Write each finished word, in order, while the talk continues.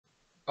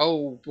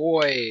Oh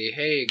boy,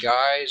 hey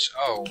guys.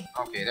 Oh,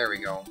 okay, there we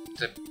go.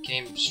 The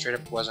game straight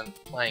up wasn't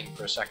playing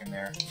for a second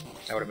there.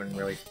 That would have been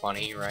really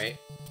funny, right?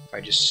 If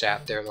I just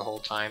sat there the whole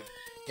time.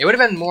 It would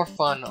have been more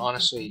fun,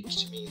 honestly,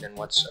 to me than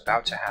what's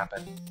about to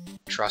happen.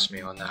 Trust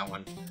me on that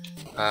one.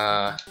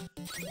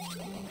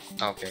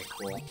 Okay,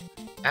 cool.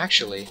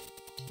 Actually,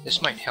 this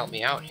might help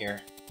me out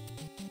here.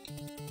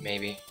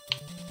 Maybe.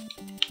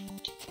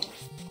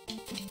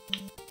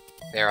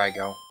 There I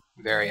go.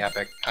 Very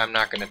epic. I'm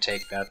not gonna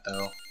take that,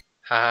 though.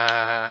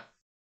 Ha!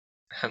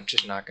 I'm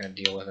just not gonna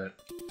deal with it.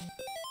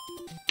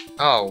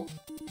 Oh,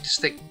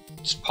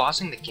 does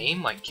pausing the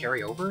game like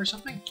carry over or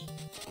something?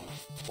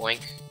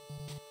 Boink.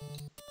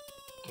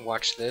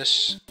 Watch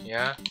this.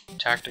 Yeah.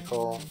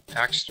 Tactical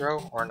axe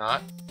throw or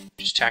not?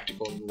 Just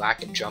tactical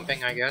lack of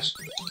jumping, I guess.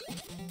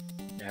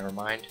 Never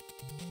mind.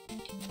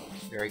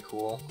 Very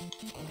cool.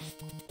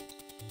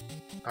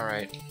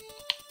 Alright.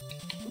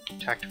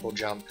 Tactical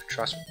jump.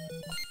 Trust me.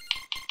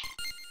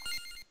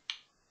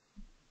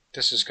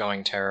 This is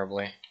going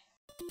terribly.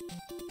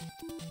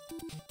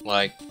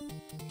 Like,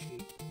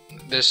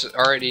 this is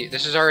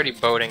already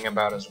boding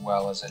about as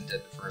well as it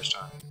did the first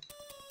time.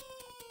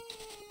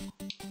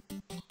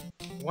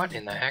 What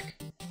in the heck?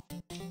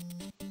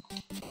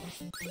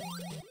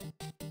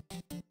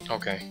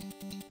 Okay.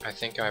 I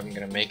think I'm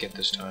gonna make it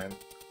this time.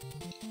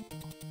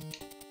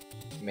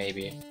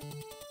 Maybe.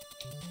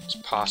 It's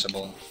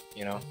possible,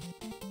 you know?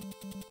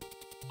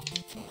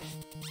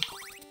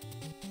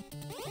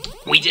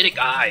 We did it,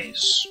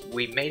 guys!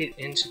 We made it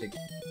into the...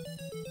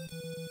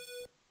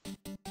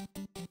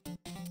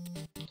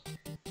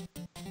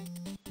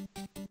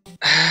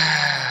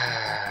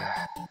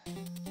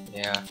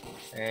 Yeah.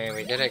 Hey,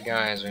 we did it,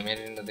 guys. We made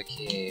it into the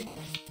key.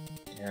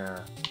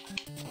 Yeah.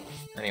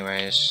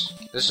 Anyways,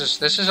 this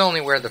is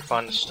only where the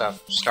fun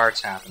stuff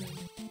starts happening,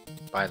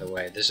 by the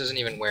way. This isn't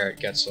even where it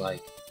gets,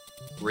 like,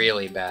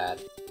 really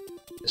bad.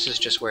 This is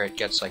just where it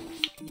gets, like,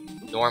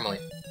 normally...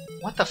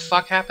 What the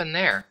fuck happened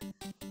there?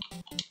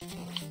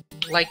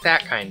 Like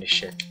that kind of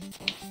shit.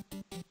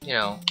 You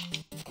know,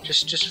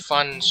 just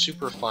fun,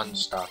 super fun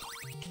stuff.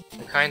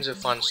 The kinds of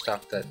fun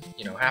stuff that,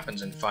 you know,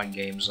 happens in fun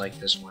games like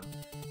this one.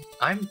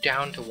 I'm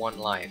down to 1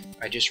 life.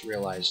 I just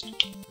realized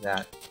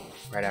that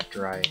right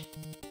after I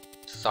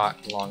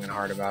thought long and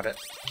hard about it.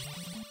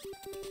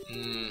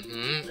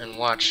 And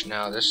watch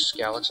now, this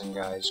skeleton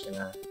guy is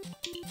gonna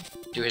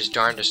do his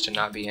darndest to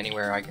not be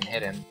anywhere I can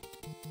hit him.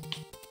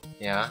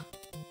 Yeah.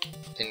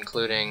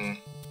 Including...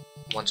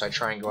 once I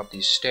try and go up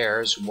these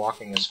stairs,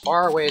 walking as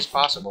far away as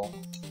possible,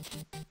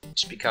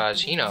 just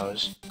because he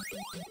knows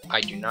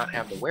I do not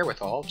have the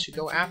wherewithal to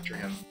go after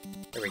him.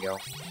 There we go.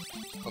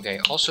 Okay,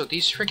 also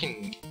these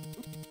freaking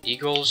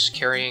eagles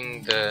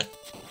carrying the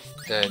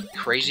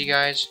crazy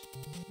guys,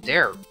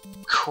 they're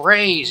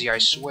crazy, I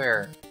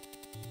swear.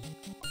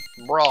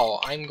 Bro,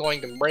 I'm going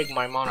to break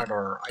my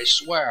monitor, I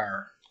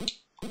swear.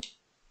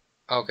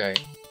 Okay,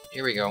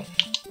 here we go.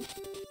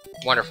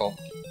 Wonderful.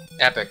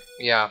 Epic.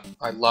 Yeah,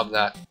 I love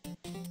that.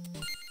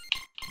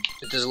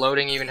 Does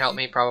loading even help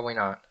me? Probably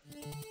not.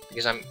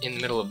 Because I'm in the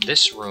middle of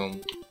this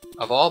room.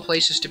 Of all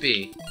places to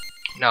be.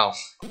 No.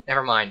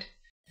 Never mind.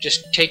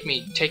 Just take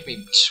me,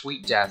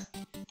 sweet death.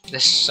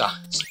 This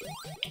sucks.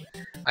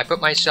 I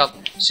put myself...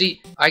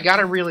 See, I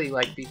gotta really,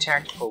 like, be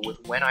tactical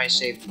with when I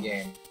save the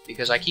game.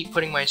 Because I keep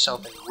putting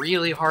myself in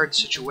really hard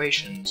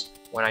situations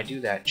when I do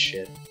that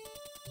shit.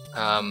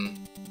 And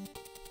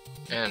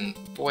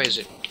boy is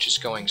it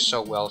just going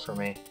so well for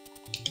me.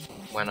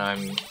 When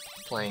I'm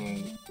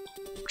playing...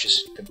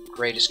 just the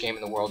greatest game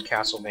in the world,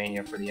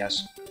 Castlevania for the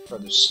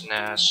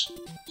SNES.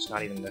 It's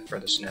not even for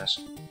the SNES.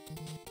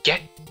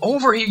 Get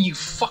over here, you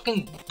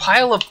fucking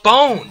pile of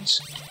bones!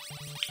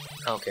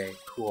 Okay,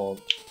 cool.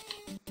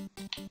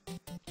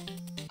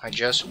 I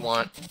just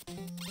want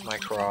my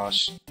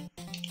cross.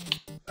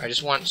 I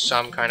just want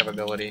some kind of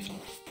ability.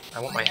 I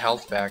want my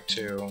health back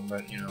too,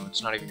 but you know,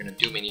 it's not even gonna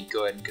do me any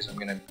good because I'm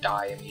gonna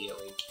die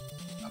immediately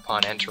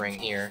upon entering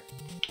here.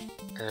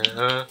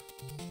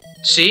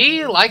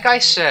 See? Like I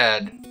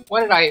said.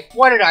 What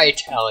did I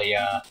tell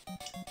ya?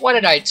 What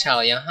did I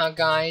tell ya, huh,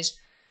 guys?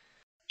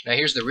 Now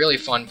here's the really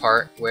fun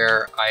part,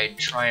 where I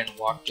try and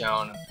walk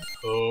down...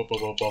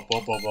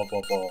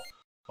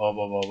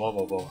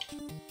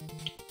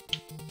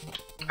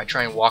 I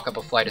try and walk up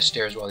a flight of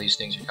stairs while these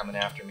things are coming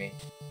after me.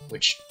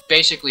 Which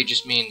basically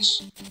just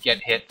means,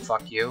 get hit,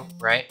 fuck you,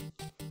 right?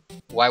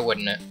 Why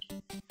wouldn't it?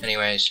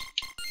 Anyways,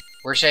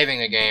 we're saving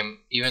the game,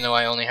 even though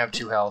I only have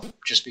 2 health,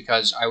 just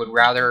because I would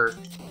rather...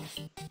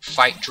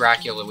 fight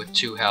Dracula with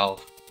 2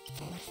 health,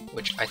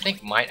 which I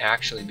think might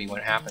actually be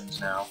what happens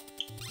now,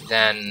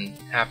 than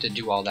have to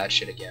do all that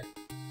shit again.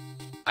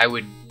 I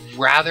would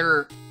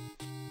rather,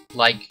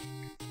 like,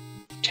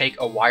 take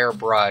a wire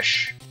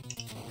brush,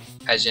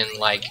 as in,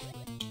 like,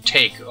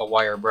 take a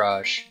wire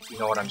brush, you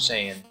know what I'm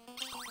saying,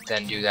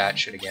 than do that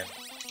shit again.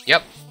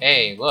 Yep,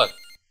 hey, look.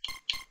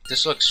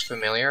 This looks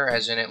familiar,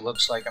 as in it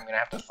looks like I'm gonna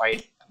have to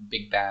fight a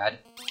big bad.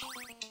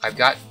 I've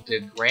got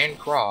the Grand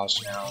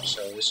Cross now,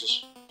 so this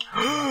is...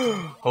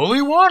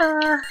 Holy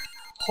water!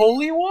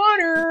 Holy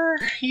water!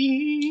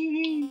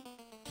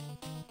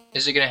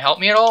 Is it gonna help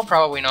me at all?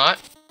 Probably not.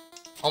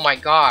 Oh my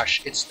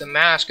gosh, it's the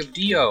mask of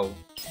Dio.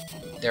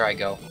 There I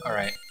go.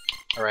 Alright.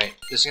 Alright.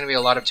 This is gonna be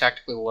a lot of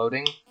tactical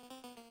loading,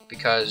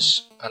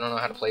 because I don't know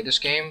how to play this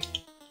game.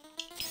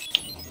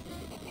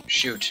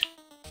 Shoot.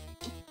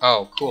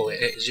 Oh, cool.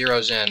 It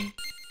zeroes in.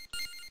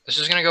 This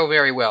is gonna go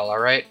very well,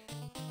 alright?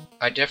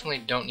 I definitely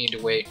don't need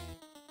to wait.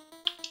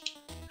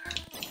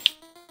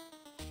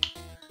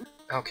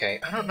 Okay,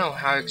 I don't know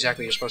how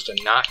exactly you're supposed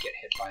to not get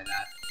hit by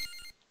that.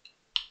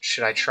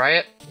 Should I try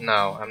it?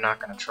 No, I'm not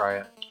gonna try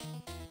it.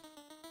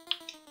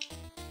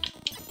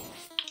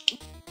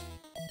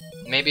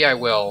 Maybe I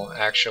will,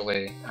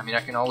 actually. I mean,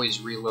 I can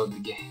always reload the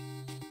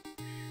game.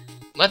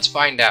 Let's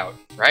find out,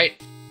 right?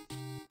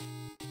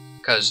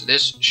 Because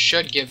this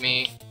should give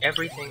me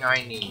everything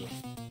I need.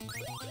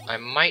 I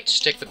might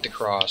stick with the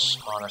cross,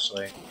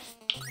 honestly.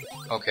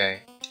 Okay,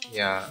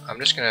 yeah, I'm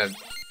just gonna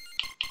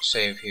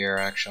save here,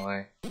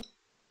 actually.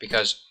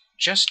 Because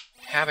just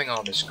having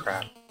all this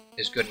crap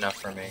is good enough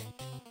for me.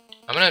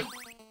 I'm gonna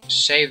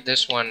save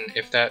this one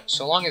if that,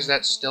 so long as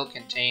that still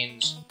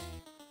contains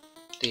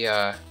the,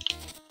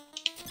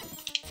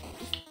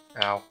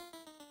 ow.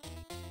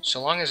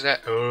 So long as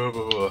that,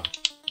 oh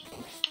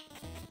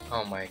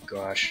my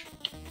gosh.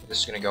 This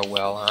is gonna go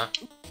well, huh?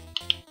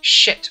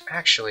 Shit,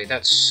 actually,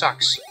 that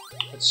sucks.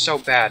 That's so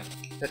bad.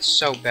 That's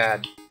so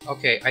bad.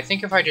 Okay, I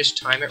think if I just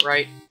time it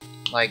right,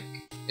 like,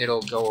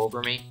 it'll go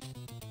over me.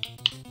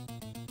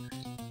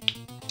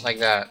 Like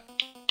that.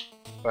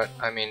 But,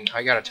 I mean,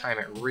 I gotta time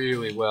it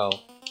really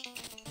well.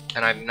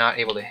 And I'm not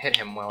able to hit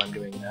him while I'm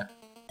doing that.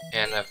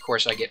 And, of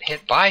course, I get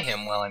hit by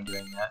him while I'm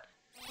doing that.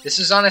 This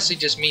is honestly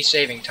just me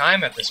saving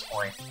time at this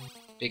point.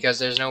 Because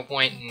there's no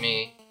point in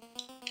me,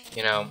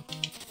 you know,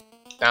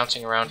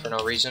 bouncing around for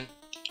no reason.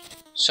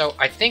 So,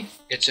 I think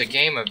it's a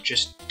game of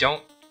just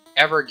don't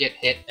ever get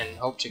hit and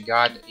hope to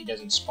God that he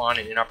doesn't spawn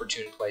in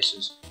inopportune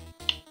places.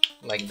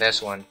 Like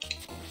this one.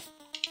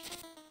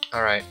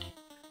 Alright.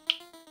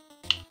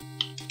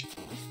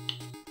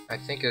 I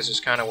think this is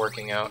kind of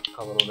working out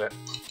a little bit.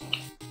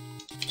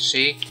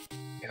 See?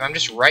 If I'm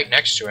just right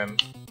next to him,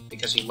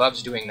 because he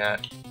loves doing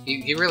that,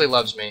 he really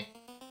loves me.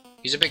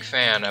 He's a big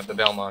fan of the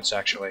Belmonts,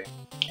 actually.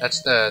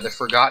 That's the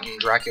forgotten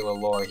Dracula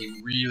lore.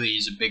 He really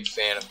is a big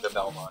fan of the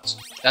Belmonts.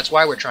 That's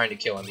why we're trying to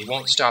kill him. He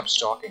won't stop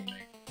stalking me.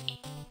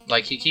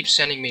 Like, he keeps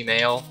sending me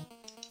mail,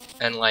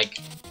 and, like,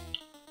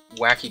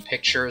 wacky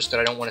pictures that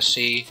I don't want to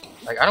see.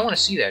 Like, I don't want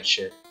to see that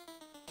shit.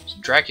 So,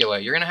 Dracula,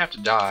 you're gonna have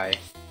to die,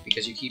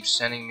 because you keep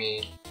sending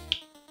me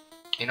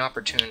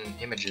inopportune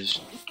images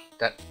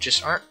that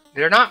just aren't...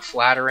 They're not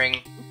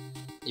flattering.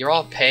 You're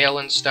all pale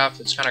and stuff.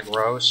 It's kind of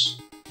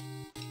gross.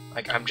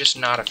 Like, I'm just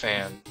not a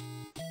fan.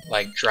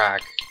 Like,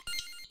 Drac,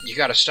 you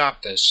gotta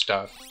stop this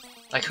stuff.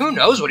 Like, who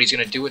knows what he's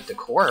gonna do with the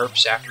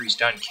corpse after he's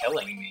done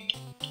killing me?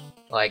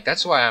 Like,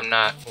 that's why I'm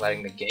not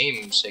letting the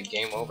game say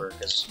game over,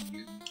 because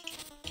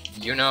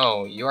you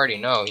already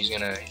know he's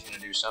gonna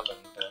do something.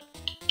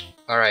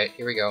 Alright,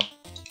 here we go.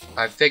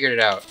 I've figured it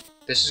out.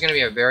 This is gonna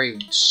be a very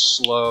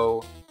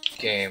slow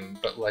game,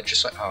 but let's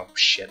just like, oh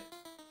shit.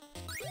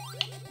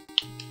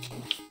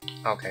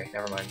 Okay,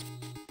 never mind.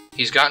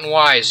 He's gotten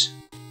wise.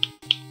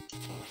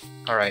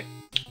 Alright.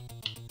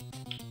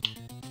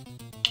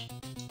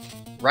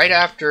 Right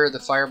after the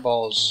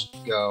fireballs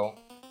go,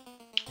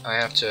 I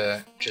have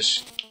to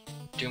just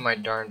do my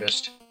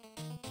darndest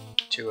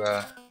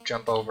to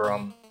jump over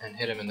them and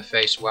hit him in the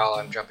face while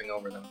I'm jumping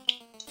over them.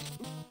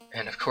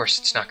 And of course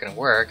it's not gonna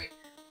work.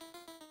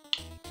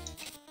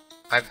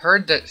 I've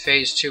heard that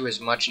Phase 2 is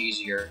much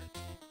easier,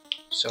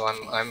 so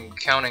I'm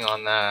counting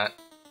on that.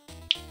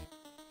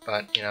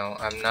 But, you know,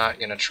 I'm not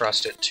gonna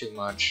trust it too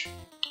much,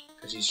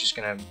 because he's just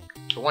gonna...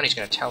 For one, he's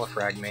gonna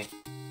telefrag me.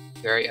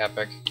 Very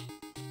epic.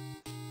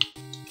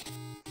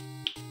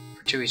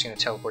 For two, he's gonna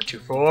teleport too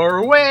far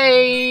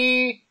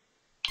away!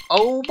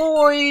 Oh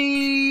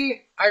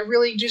boy! I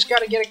really just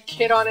gotta get a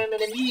hit on him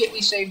and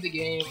immediately save the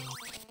game.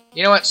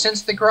 You know what,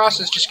 since the cross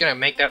is just gonna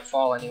make that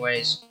fall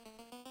anyways,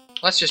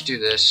 let's just do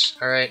this,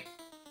 alright?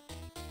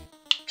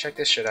 Check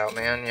this shit out,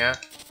 man, yeah?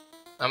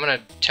 I'm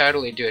gonna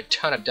totally do a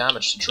ton of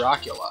damage to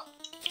Dracula.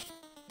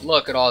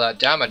 Look at all that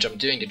damage I'm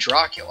doing to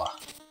Dracula.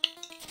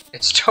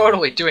 It's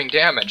totally doing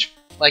damage.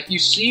 Like, you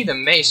see the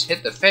mace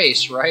hit the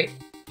face, right?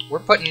 We're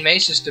putting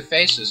maces to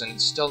faces and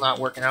it's still not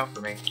working out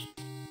for me.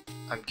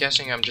 I'm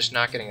guessing I'm just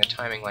not getting the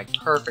timing, like,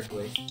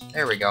 perfectly.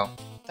 There we go.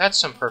 That's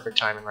some perfect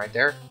timing right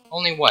there.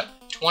 Only, what,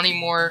 20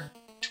 more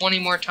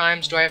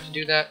times do I have to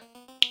do that?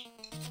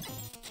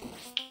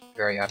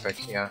 Very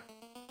epic, yeah.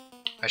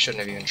 I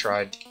shouldn't have even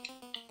tried.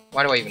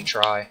 Why do I even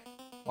try?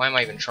 Why am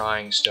I even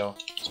trying still?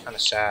 It's kind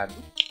of sad.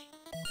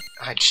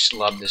 I just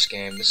love this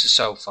game. This is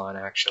so fun,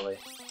 actually.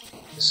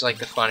 This is like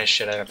the funnest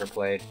shit I've ever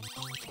played.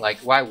 Like,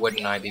 why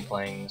wouldn't I be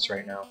playing this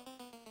right now?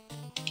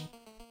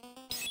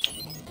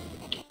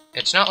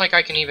 It's not like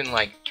I can even,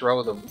 like,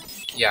 throw the...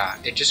 Yeah,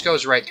 it just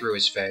goes right through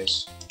his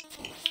face.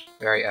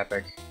 Very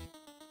epic.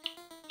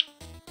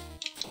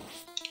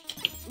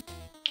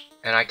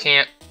 And I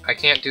can't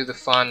do the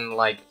fun,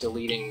 like,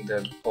 deleting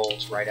the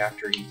bolt right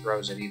after he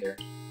throws it either.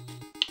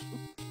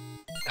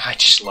 I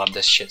just love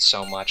this shit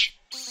so much.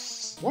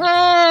 Woo!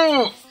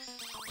 I'm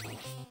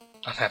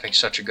having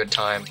such a good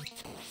time.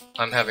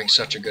 I'm having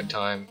such a good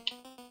time.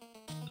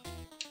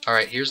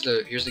 Alright, here's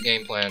the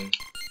game plan.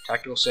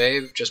 Tactical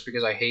save, just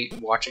because I hate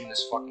watching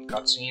this fucking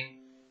cutscene.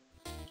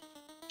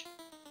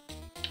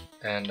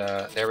 And,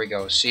 there we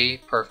go.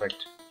 See?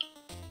 Perfect.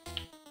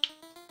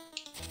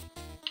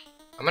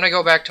 I'm gonna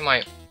go back to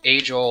my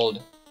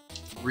age-old,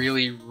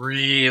 really,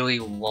 really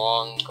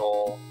long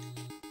goal.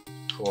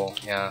 Cool.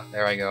 Yeah,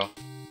 there I go.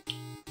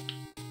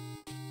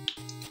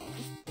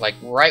 Like,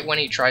 right when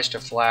he tries to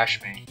flash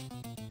me.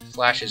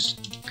 Flash his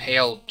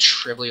pale,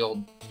 shrivelly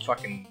old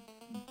fucking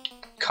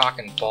cock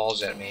and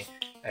balls at me.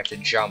 I have to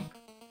jump.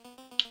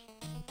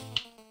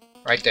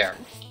 Right there.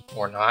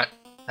 Or not.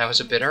 That was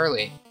a bit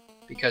early.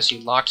 Because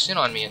he locks in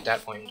on me at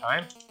that point in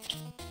time.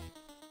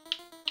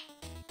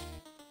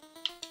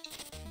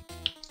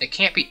 It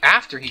can't be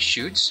after he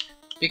shoots,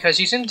 because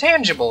he's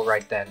intangible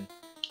right then.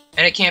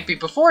 And it can't be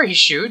before he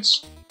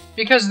shoots,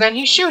 because then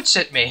he shoots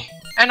at me,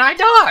 and I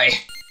die!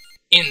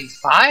 In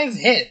 5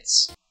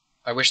 hits!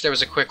 I wish there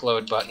was a quick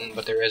load button,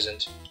 but there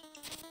isn't.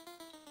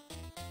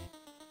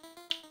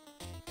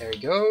 There he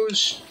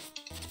goes.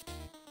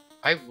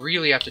 I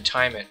really have to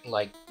time it,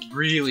 like,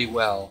 really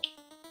well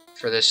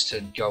for this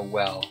to go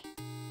well.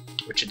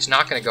 Which it's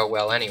not going to go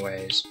well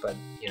anyways, but,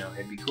 you know,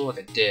 it'd be cool if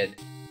it did.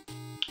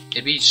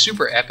 It'd be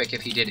super epic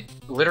if he did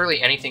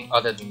literally anything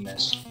other than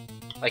this.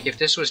 Like, if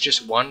this was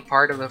just one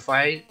part of the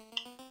fight,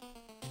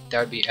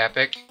 that would be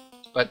epic.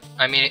 But,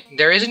 I mean,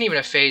 there isn't even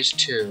a phase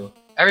 2.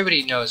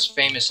 Everybody knows,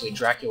 famously,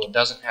 Dracula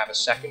doesn't have a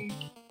second,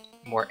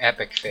 more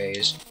epic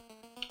phase.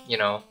 You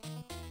know,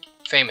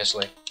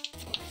 famously.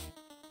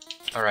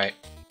 Alright.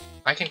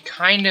 I can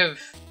kind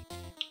of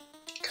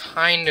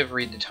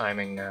read the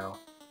timing now.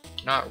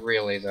 Not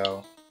really,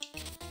 though.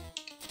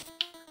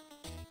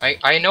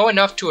 I know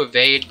enough to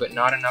evade, but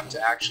not enough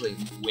to actually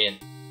win.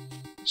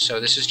 So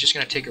this is just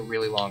going to take a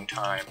really long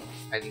time.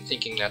 I'm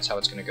thinking that's how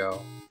it's going to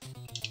go.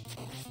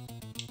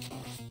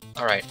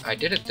 Alright, I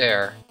did it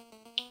there.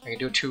 I can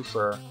do a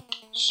twofer,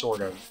 sort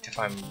of, if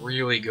I'm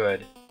really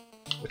good.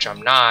 Which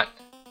I'm not.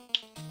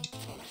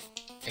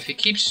 If he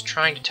keeps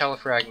trying to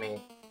telefrag me,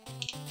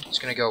 it's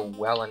going to go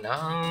well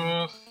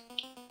enough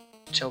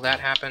until that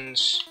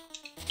happens.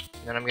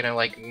 And then I'm going to,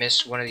 like,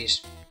 miss one of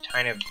these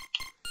kind of...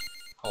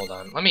 Hold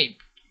on, let me...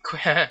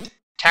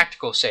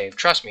 Tactical save.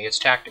 Trust me, it's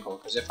tactical,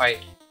 because if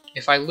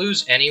I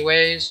lose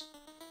anyways,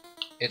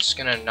 it's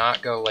gonna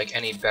not go like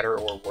any better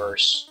or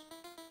worse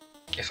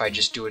if I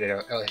just do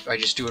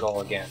it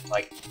all again.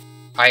 Like,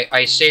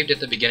 I saved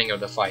at the beginning of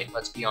the fight.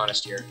 Let's be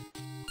honest here.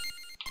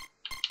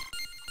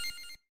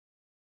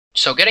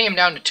 So getting him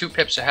down to 2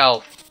 pips of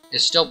health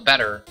is still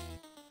better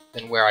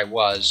than where I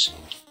was.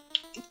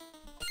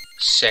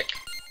 Sick.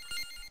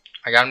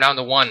 I got him down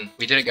to 1.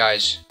 We did it,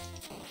 guys.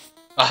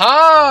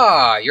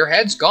 Aha! Your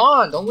head's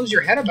gone! Don't lose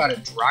your head about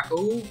it,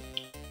 Draco!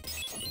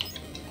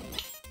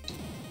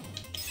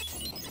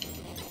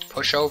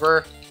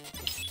 Pushover.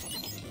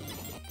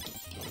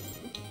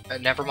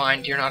 Never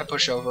mind, you're not a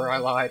pushover, I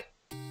lied.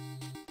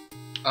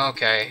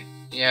 Okay,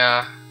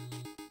 yeah.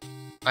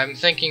 I'm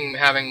thinking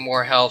having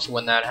more health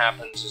when that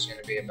happens is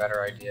gonna be a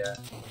better idea.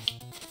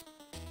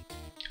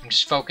 I'm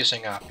just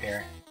focusing up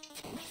here.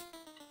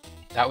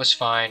 That was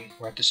fine,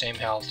 we're at the same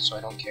health, so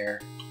I don't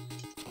care.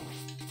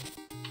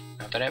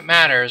 Not that it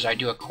matters, I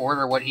do a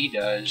quarter what he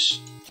does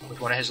with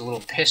one of his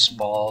little piss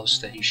balls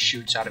that he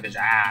shoots out of his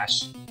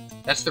ass.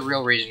 That's the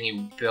real reason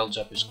he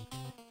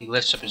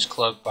lifts up his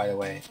cloak, by the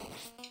way.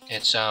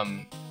 It's,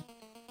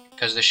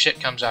 because the shit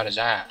comes out his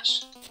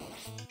ass.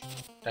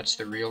 That's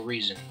the real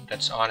reason.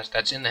 That's honest,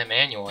 that's in the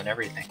manual and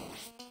everything.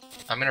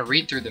 I'm gonna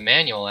read through the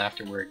manual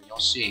afterward, and you'll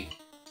see.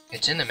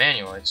 It's in the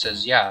manual, it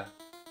says, yeah.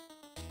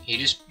 He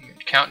just,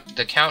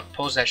 the Count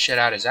pulls that shit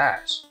out his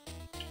ass.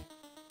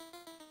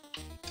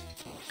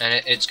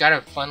 And it's got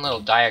a fun little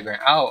diagram.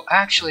 Oh,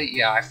 actually,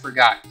 yeah, I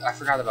forgot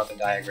about the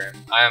diagram.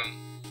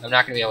 I'm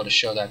not gonna be able to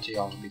show that to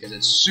y'all because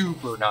it's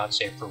super not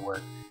safe for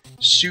work.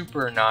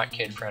 Super not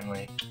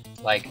kid-friendly.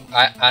 Like,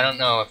 I don't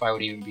know if I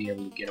would even be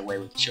able to get away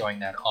with showing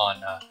that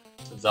on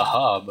the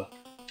hub,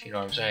 if you know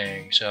what I'm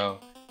saying. So,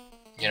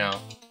 you know,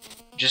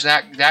 just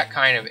that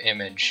kind of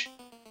image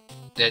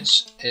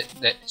that's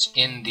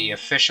in the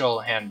official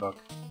handbook,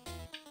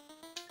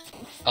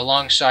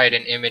 alongside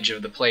an image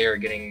of the player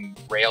getting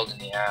railed in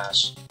the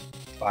ass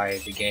by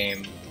the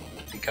game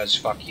because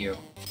fuck you.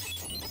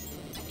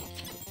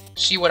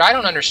 See, what I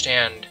don't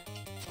understand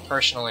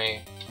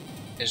personally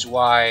is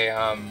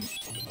why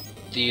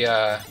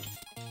the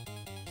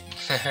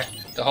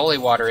the holy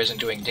water isn't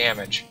doing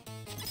damage.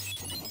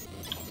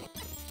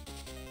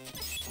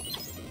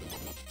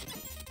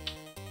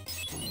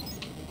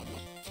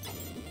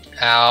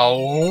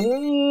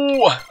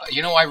 Ow!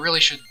 You know, I really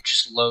should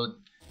just load.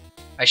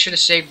 I should have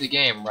saved the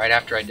game right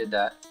after I did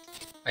that.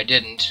 I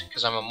didn't,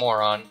 because I'm a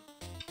moron.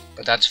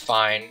 But that's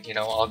fine, you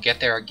know, I'll get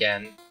there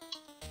again.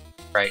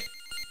 Right.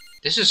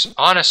 This is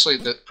honestly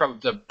probably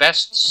the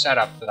best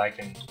setup that I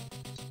can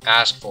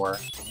ask for.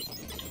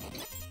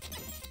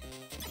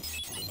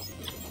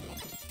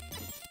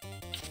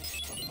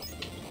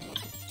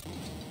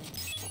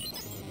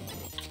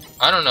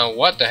 I don't know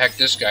what the heck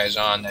this guy's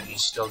on that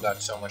he's still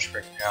got so much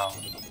freaking health.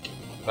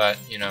 But,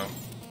 you know.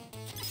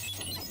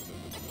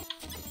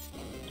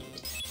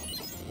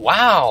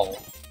 Wow!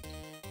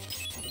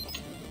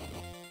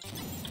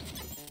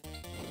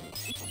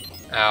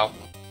 Ow.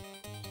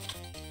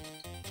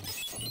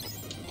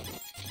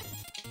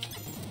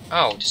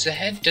 Oh,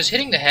 does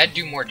hitting the head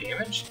do more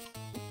damage?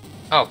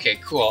 Okay,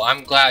 cool.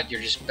 I'm glad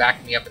you're just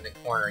backing me up in the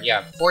corner.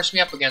 Yeah, force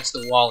me up against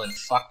the wall and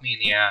fuck me in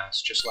the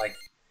ass, just like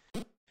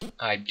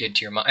I did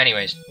to your mom.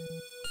 Anyways.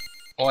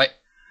 What?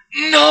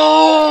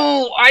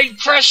 No! I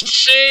pressed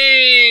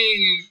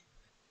save!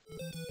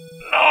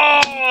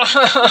 No!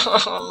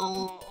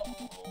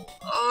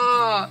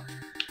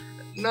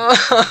 No!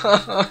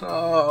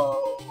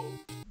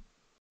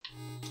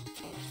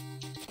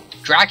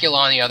 Dracula,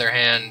 on the other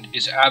hand,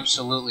 is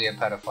absolutely a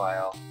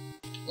pedophile.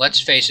 Let's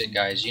face it,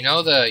 guys. You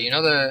know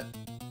the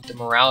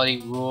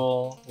morality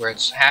rule where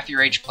it's half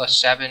your age plus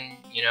 7.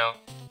 You know,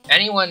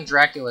 anyone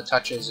Dracula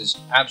touches is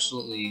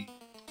absolutely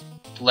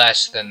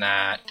less than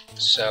that.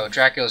 So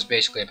Dracula is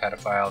basically a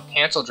pedophile.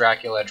 Cancel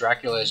Dracula.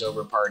 Dracula is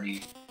over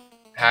party.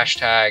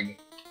 Hashtag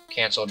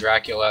cancel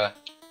Dracula.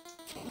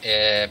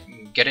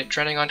 Get it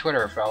trending on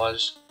Twitter,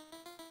 fellas.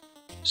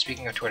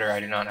 Speaking of Twitter, I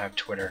do not have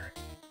Twitter.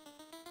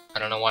 I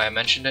don't know why I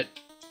mentioned it.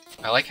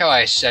 I like how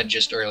I said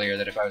just earlier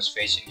that if I was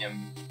facing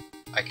him,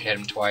 I could hit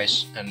him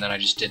twice, and then I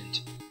just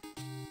didn't.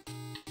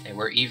 Hey,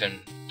 we're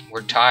even.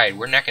 We're tied.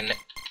 We're neck and neck.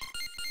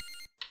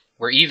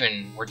 We're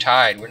even. We're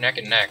tied. We're neck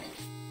and neck.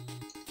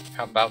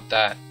 How about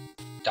that?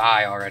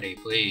 Die already,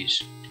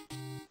 please.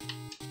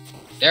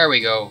 There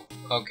we go.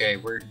 Okay,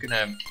 we're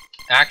gonna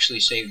actually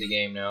save the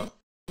game now.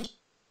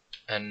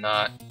 And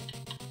not...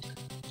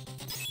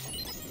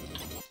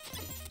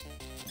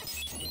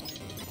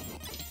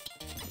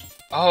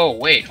 Oh,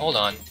 wait, hold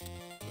on.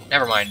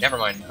 Never mind,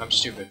 I'm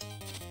stupid.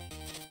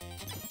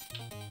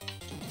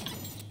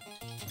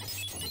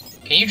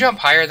 Can you jump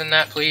higher than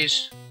that,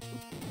 please?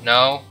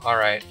 No?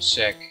 Alright,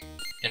 sick.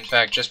 In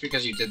fact, just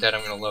because you did that,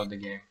 I'm gonna load the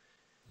game.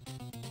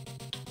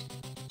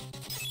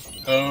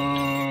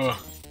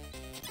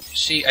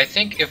 See, I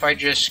think if I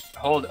just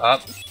hold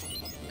up...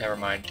 Never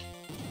mind.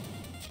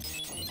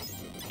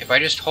 If I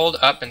just hold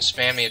up and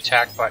spam the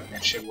attack button,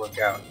 it should work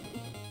out.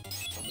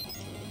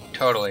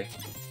 Totally.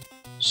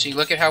 See,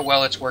 look at how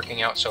well it's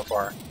working out so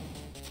far.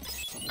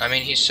 I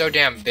mean, he's so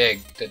damn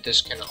big that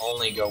this can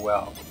only go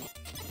well.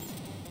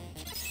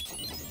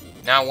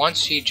 Now,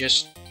 once he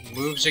just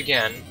moves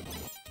again,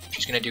 which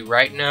he's gonna do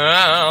right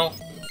now.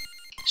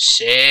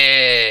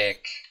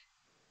 Sick!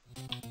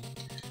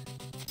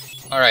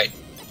 Alright.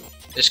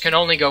 This can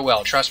only go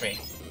well, trust me.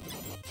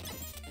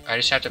 I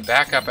just have to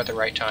back up at the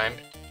right time.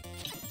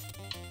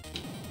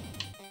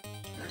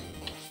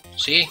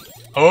 See?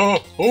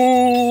 Oh!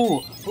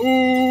 Ooh!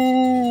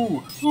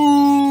 Ooh!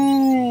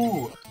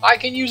 Ooh! I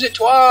can use it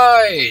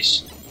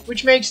twice!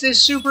 Which makes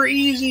this super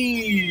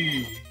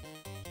easy!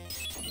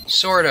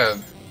 Sort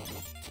of.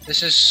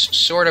 This is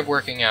sort of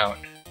working out.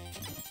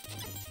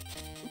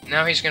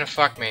 Now he's gonna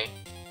fuck me.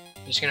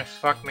 He's gonna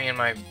fuck me in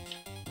my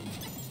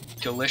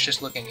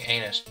delicious looking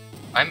anus.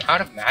 I'm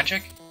out of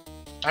magic?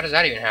 How does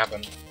that even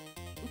happen?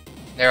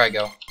 There I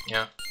go.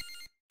 Yeah.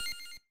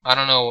 I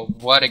don't know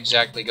what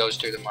exactly goes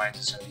through the minds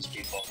of some of these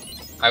people.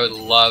 I would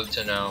love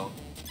to know.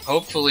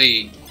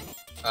 Hopefully,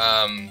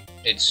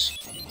 it's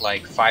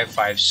like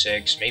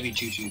 556, maybe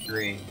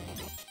 223.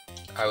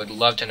 I would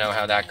love to know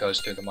how that goes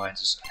through the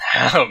minds of some...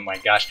 Oh my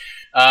gosh.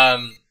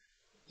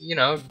 You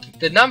know,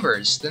 the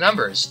numbers, you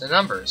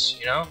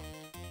know?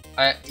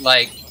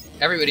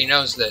 Everybody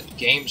knows that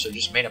games are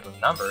just made up of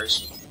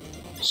numbers.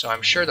 So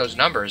I'm sure those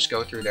numbers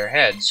go through their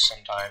heads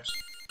sometimes.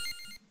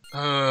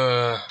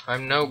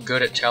 I'm no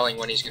good at telling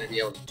when he's going to be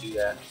able to do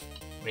that.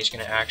 When he's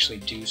going to actually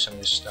do some of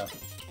this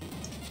stuff.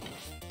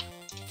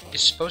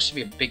 It's supposed to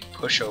be a big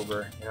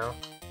pushover, you know?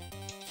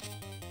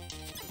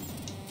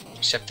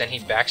 Except then he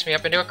backs me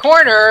up into a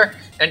corner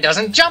and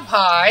doesn't jump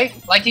high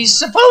like he's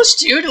supposed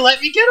to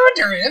let me get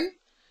under him.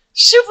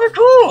 Super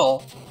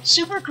cool!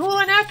 Super cool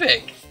and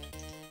epic.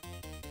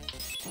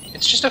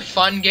 It's just a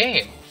fun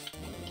game.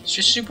 It's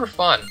just super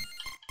fun.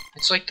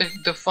 It's like the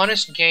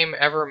funnest game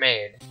ever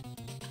made.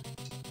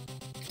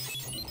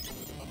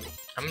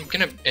 I'm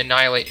gonna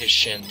annihilate his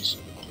shins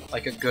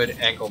like a good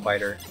ankle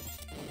biter.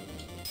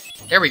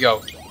 There we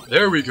go.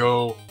 There we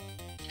go.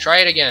 Try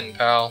it again,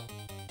 pal.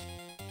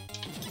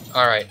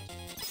 Alright.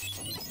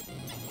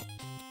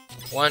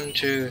 1,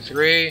 2,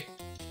 3.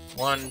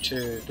 1,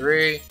 2,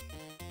 3.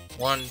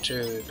 1,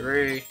 2,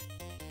 3.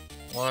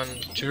 1,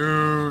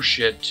 2.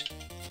 Shit.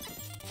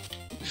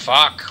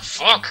 Fuck.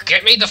 Fuck.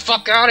 Get me the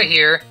fuck out of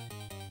here.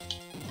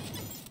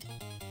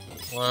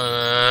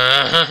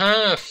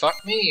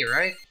 Fuck me,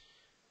 right?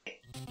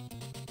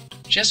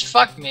 Just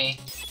fuck me.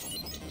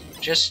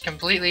 Just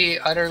completely,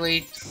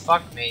 utterly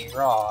fuck me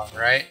raw,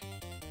 right?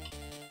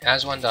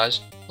 As one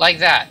does. Like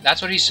that.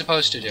 That's what he's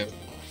supposed to do.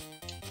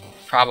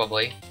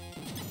 Probably.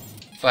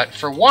 But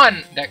for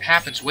one, that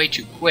happens way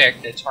too quick.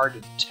 It's hard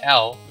to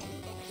tell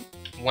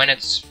when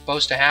it's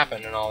supposed to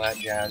happen and all that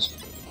jazz.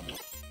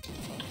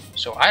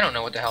 So I don't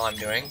know what the hell I'm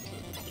doing.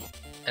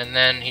 And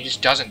then he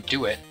just doesn't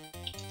do it.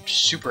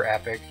 Super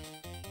epic.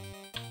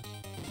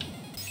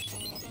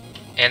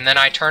 And then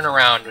I turn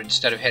around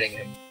instead of hitting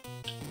him.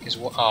 Because,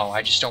 oh,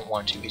 I just don't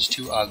want to. He's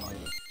too ugly.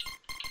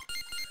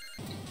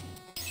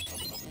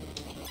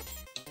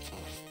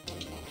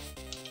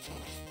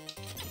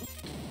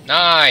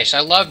 Nice! I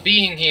love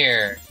being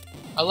here!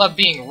 I love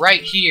being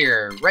right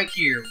here,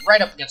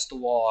 right up against the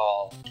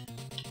wall.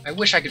 I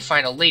wish I could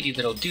find a lady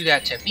that'll do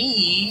that to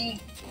me.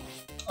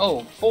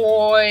 Oh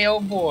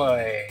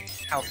boy,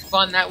 how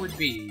fun that would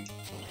be.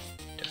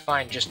 To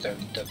find just the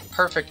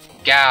perfect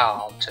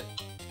gal to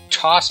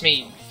toss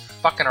me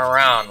fucking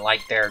around like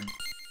they're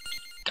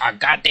a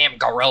goddamn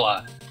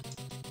gorilla.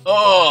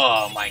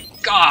 Oh my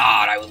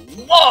god, I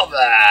would love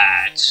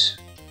that!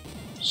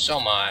 So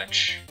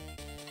much.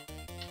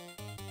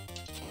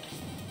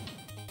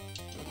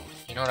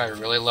 You know what I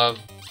really love?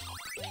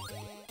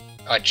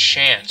 A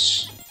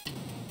chance.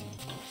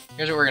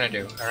 Here's what we're gonna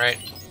do, alright?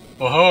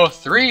 Oh,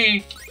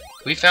 3!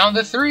 We found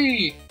the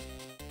 3!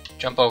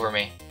 Jump over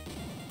me.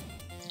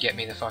 Get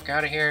me the fuck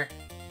out of here.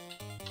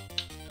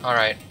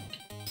 Alright.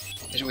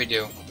 Here's what we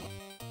do.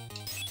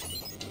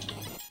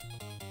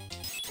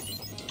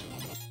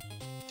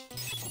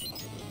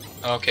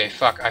 Okay,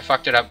 fuck. I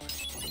fucked it up.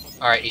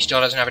 Alright, he still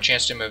doesn't have a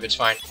chance to move. It's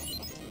fine.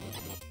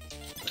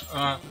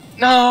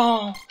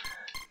 No!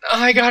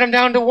 I got him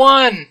down to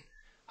 1!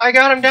 I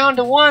got him down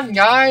to 1,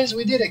 guys!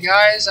 We did it,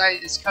 guys!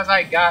 It's because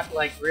I got,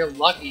 like, real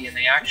lucky and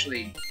he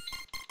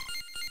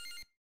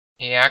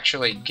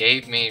actually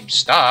gave me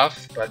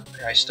stuff, but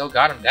I still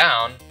got him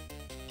down.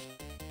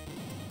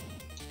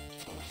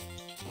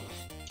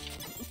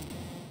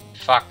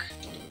 Fuck.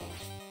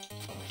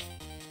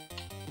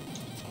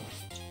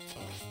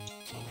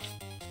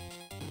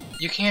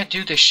 You can't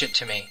do this shit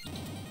to me.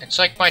 It's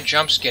like my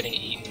jump's getting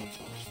eaten.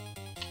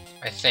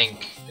 I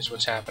think, is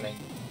what's happening.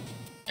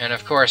 And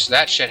of course,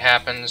 that shit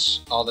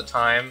happens all the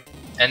time.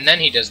 And then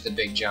he does the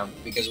big jump,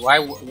 because why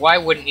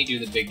wouldn't he do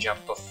the big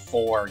jump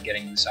before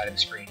getting to the side of the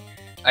screen?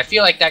 I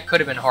feel like that could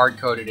have been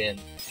hard-coded in.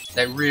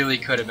 That really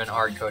could have been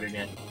hard-coded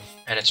in.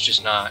 And it's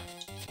just not.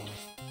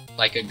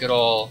 Like a good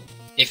old,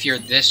 if you're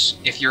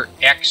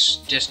X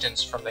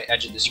distance from the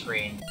edge of the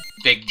screen,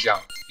 big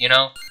jump, you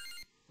know?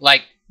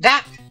 Like,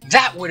 that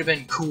would have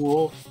been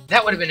cool.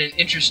 That would have been an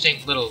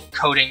interesting little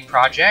coding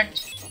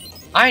project.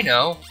 I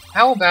know.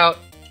 How about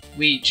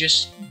we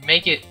just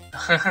make it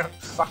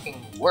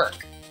fucking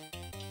work?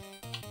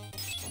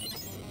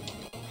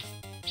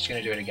 Just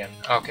gonna do it again.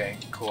 Okay,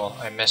 cool.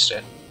 I missed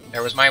it.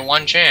 There was my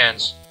one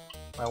chance.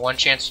 My one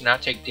chance to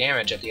not take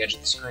damage at the edge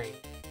of the screen.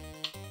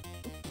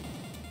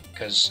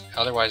 Because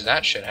otherwise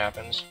that shit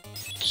happens.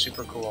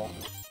 Super cool.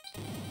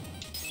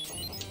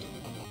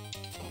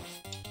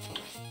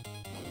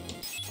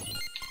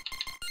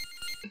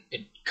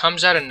 It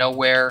comes out of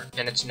nowhere,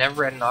 and it's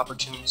never at an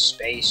opportune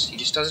space. He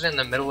just does it in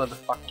the middle of the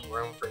fucking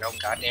room for no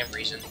goddamn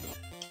reason.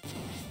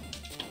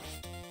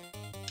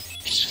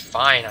 Which is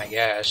fine, I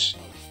guess.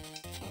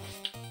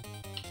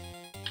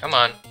 Come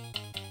on.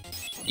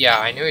 Yeah,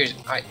 I knew he was,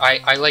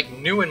 I like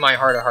knew in my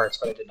heart of hearts,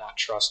 but I did not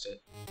trust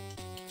it.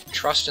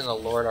 Trust in the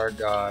Lord our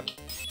God,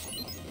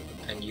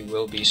 and you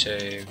will be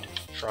saved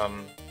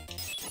from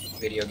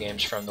video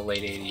games from the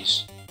late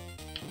 80s.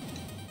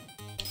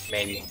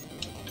 Maybe.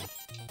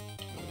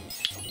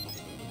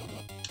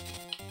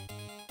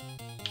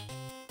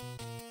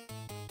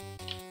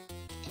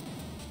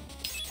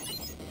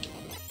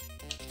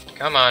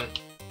 Come on.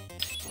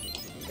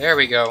 There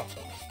we go.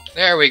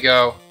 There we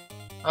go.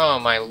 Oh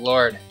my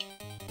lord.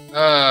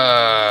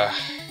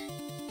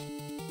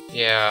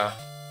 Yeah.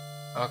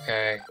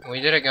 Okay. We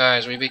did it,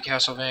 guys. We beat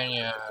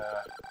Castlevania.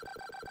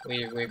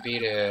 We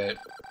beat it.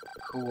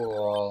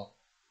 Cool.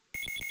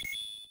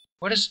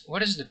 What is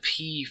the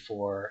P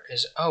for?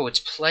 Oh, it's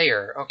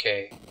player.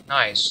 Okay.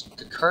 Nice.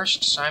 The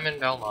Cursed Simon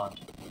Belmont.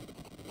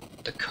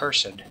 The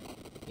Cursed.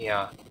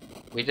 Yeah.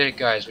 We did it,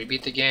 guys. We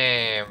beat the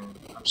game.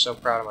 I'm so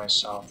proud of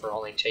myself for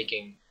only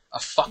taking a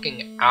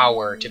fucking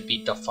hour to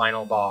beat the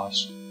final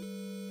boss.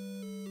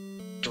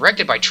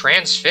 Directed by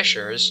Trans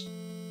Fishers?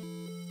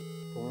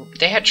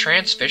 They had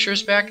Trans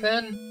Fishers back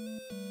then?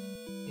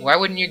 Why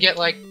wouldn't you get,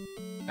 like,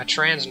 a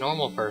trans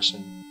normal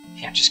person?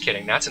 Yeah, just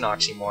kidding. That's an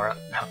oxymoron.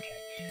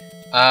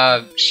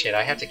 Okay. Shit,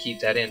 I have to keep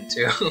that in,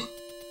 too.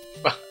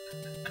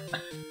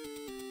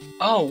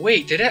 Oh,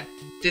 wait, did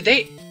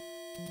they...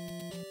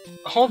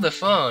 Hold the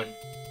phone.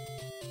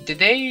 Did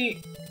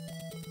they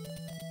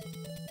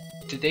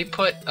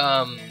put,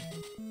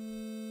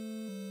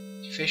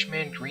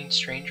 Fishman Green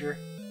Stranger?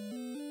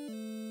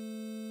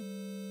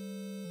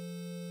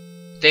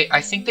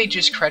 I think they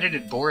just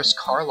credited Boris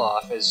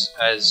Karloff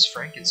as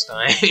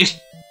Frankenstein.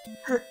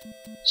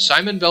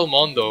 Simon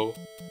Belmondo.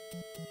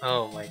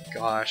 Oh my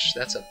gosh,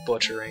 that's a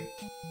butchering.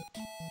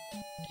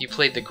 You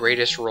played the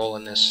greatest role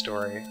in this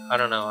story. I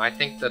don't know, I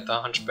think that the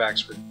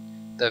Hunchbacks were...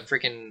 The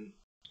freaking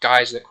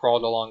guys that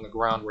crawled along the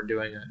ground were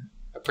doing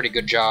a pretty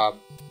good job.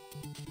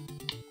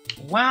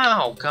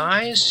 Wow,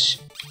 guys!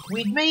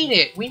 We made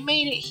it! We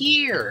made it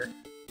here!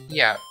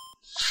 Yeah,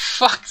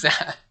 fuck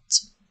that.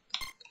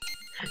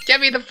 Get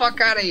me the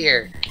fuck out of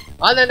here!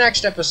 On the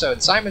next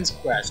episode, Simon's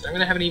Quest. I'm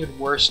gonna have an even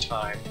worse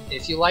time.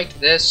 If you liked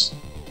this,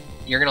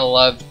 you're gonna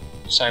love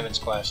Simon's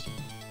Quest.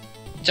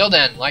 Until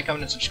then, like,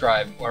 comment, and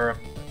subscribe, or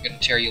I'm gonna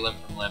tear you limb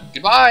from limb.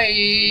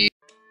 Goodbye!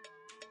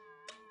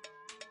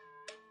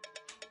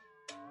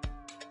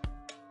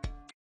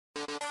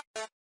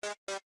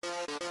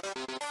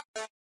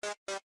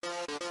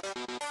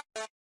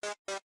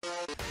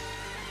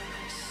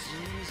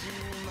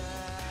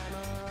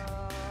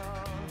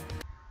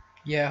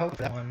 Yeah, I hope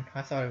that one.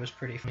 I thought it was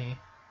pretty funny.